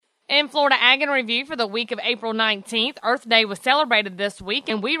In Florida Ag and Review for the week of April 19th, Earth Day was celebrated this week,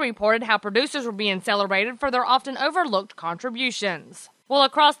 and we reported how producers were being celebrated for their often overlooked contributions. Well,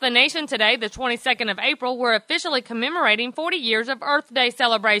 across the nation today, the 22nd of April, we're officially commemorating 40 years of Earth Day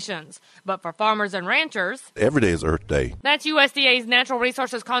celebrations. But for farmers and ranchers, every day is Earth Day. That's USDA's Natural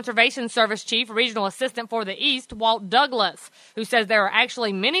Resources Conservation Service Chief, Regional Assistant for the East, Walt Douglas, who says there are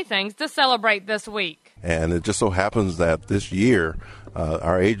actually many things to celebrate this week. And it just so happens that this year,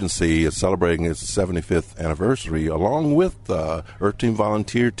 our agency is celebrating its 75th anniversary along with Earth Team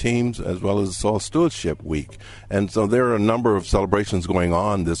volunteer teams as well as Soil Stewardship Week. And so there are a number of celebrations going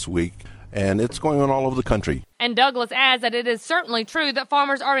on this week, and it's going on all over the country. And Douglas adds that it is certainly true that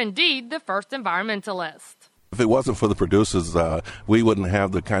farmers are indeed the first environmentalists. If it wasn't for the producers, we wouldn't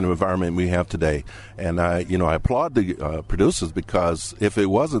have the kind of environment we have today. And I applaud the producers, because if it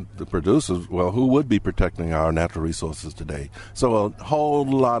wasn't the producers, well, who would be protecting our natural resources today? So a whole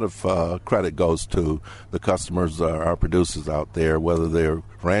lot of credit goes to the customers, our producers out there, whether they're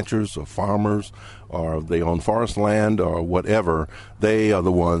ranchers or farmers or they own forest land or whatever. They are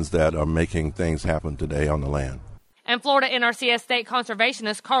the ones that are making things happen today on the land. And Florida NRCS State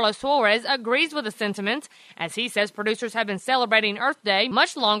Conservationist Carlos Suarez agrees with the sentiment, as he says producers have been celebrating Earth Day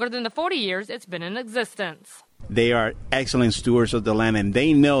much longer than the 40 years it's been in existence. They are excellent stewards of the land, and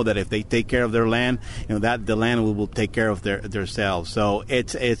they know that if they take care of their land, that the land will take care of themselves. So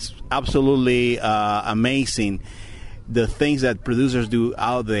it's absolutely amazing the things that producers do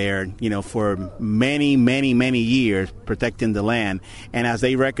out there, for many, many, many years protecting the land. And as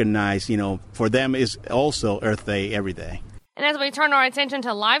they recognize, for them is also Earth Day every day. And as we turn our attention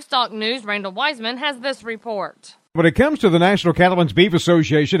to livestock news, Randall Wiseman has this report. When it comes to the National Cattlemen's Beef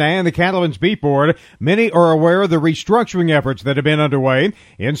Association and the Cattlemen's Beef Board, many are aware of the restructuring efforts that have been underway.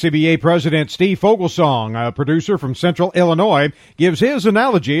 NCBA President Steve Fogelsong, a producer from Central Illinois, gives his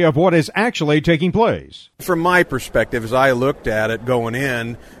analogy of what is actually taking place. From my perspective, as I looked at it going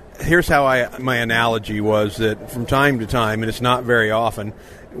in, here's how my analogy was that from time to time, and it's not very often,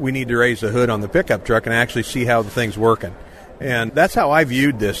 we need to raise the hood on the pickup truck and actually see how the thing's working. And that's how I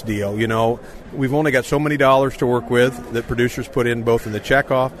viewed this deal. We've only got so many dollars to work with that producers put in both in the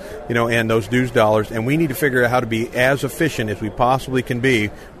checkoff, and those dues dollars. And we need to figure out how to be as efficient as we possibly can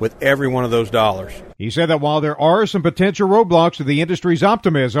be with every one of those dollars. He said that while there are some potential roadblocks to the industry's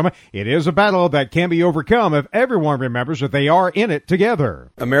optimism, it is a battle that can be overcome if everyone remembers that they are in it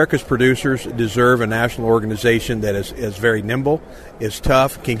together. America's producers deserve a national organization that is very nimble, is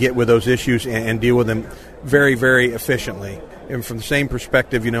tough, can get with those issues and deal with them very, very efficiently. And from the same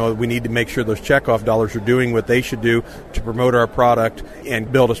perspective, we need to make sure those checkoff dollars are doing what they should do to promote our product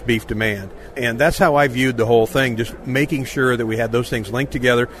and build us beef demand. And that's how I viewed the whole thing, just making sure that we had those things linked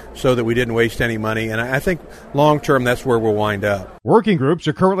together so that we didn't waste any money. And I think long-term, that's where we'll wind up. Working groups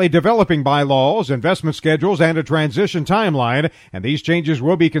are currently developing bylaws, investment schedules, and a transition timeline, and these changes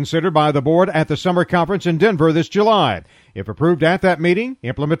will be considered by the board at the summer conference in Denver this July. If approved at that meeting,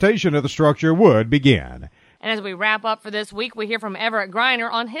 implementation of the structure would begin. And as we wrap up for this week, we hear from Everett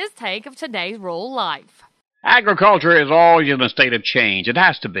Griner on his take of today's rural life. Agriculture is always in a state of change. It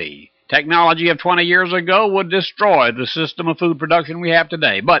has to be. Technology of 20 years ago would destroy the system of food production we have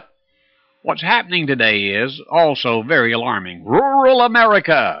today. But what's happening today is also very alarming. Rural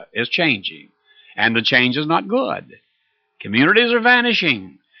America is changing, and the change is not good. Communities are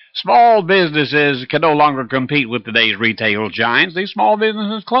vanishing. Small businesses can no longer compete with today's retail giants. These small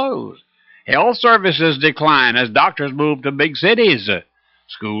businesses close. Health services decline as doctors move to big cities.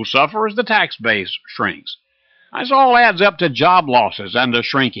 Schools suffer as the tax base shrinks. This all adds up to job losses and a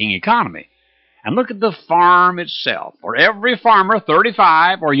shrinking economy. And look at the farm itself. For every farmer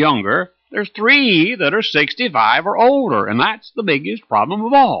 35 or younger, there's 3 that are 65 or older, and that's the biggest problem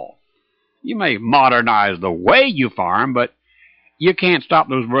of all. You may modernize the way you farm, but you can't stop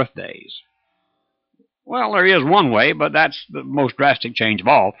those birthdays. Well, there is one way, but that's the most drastic change of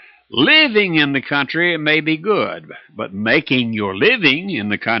all. Living in the country may be good, but making your living in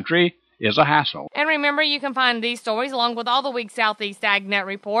the country is a hassle. And remember, you can find these stories along with all the week's Southeast AgNet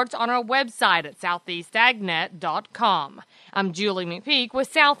reports on our website at southeastagnet.com. I'm Julie McPeak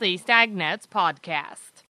with Southeast AgNet's podcast.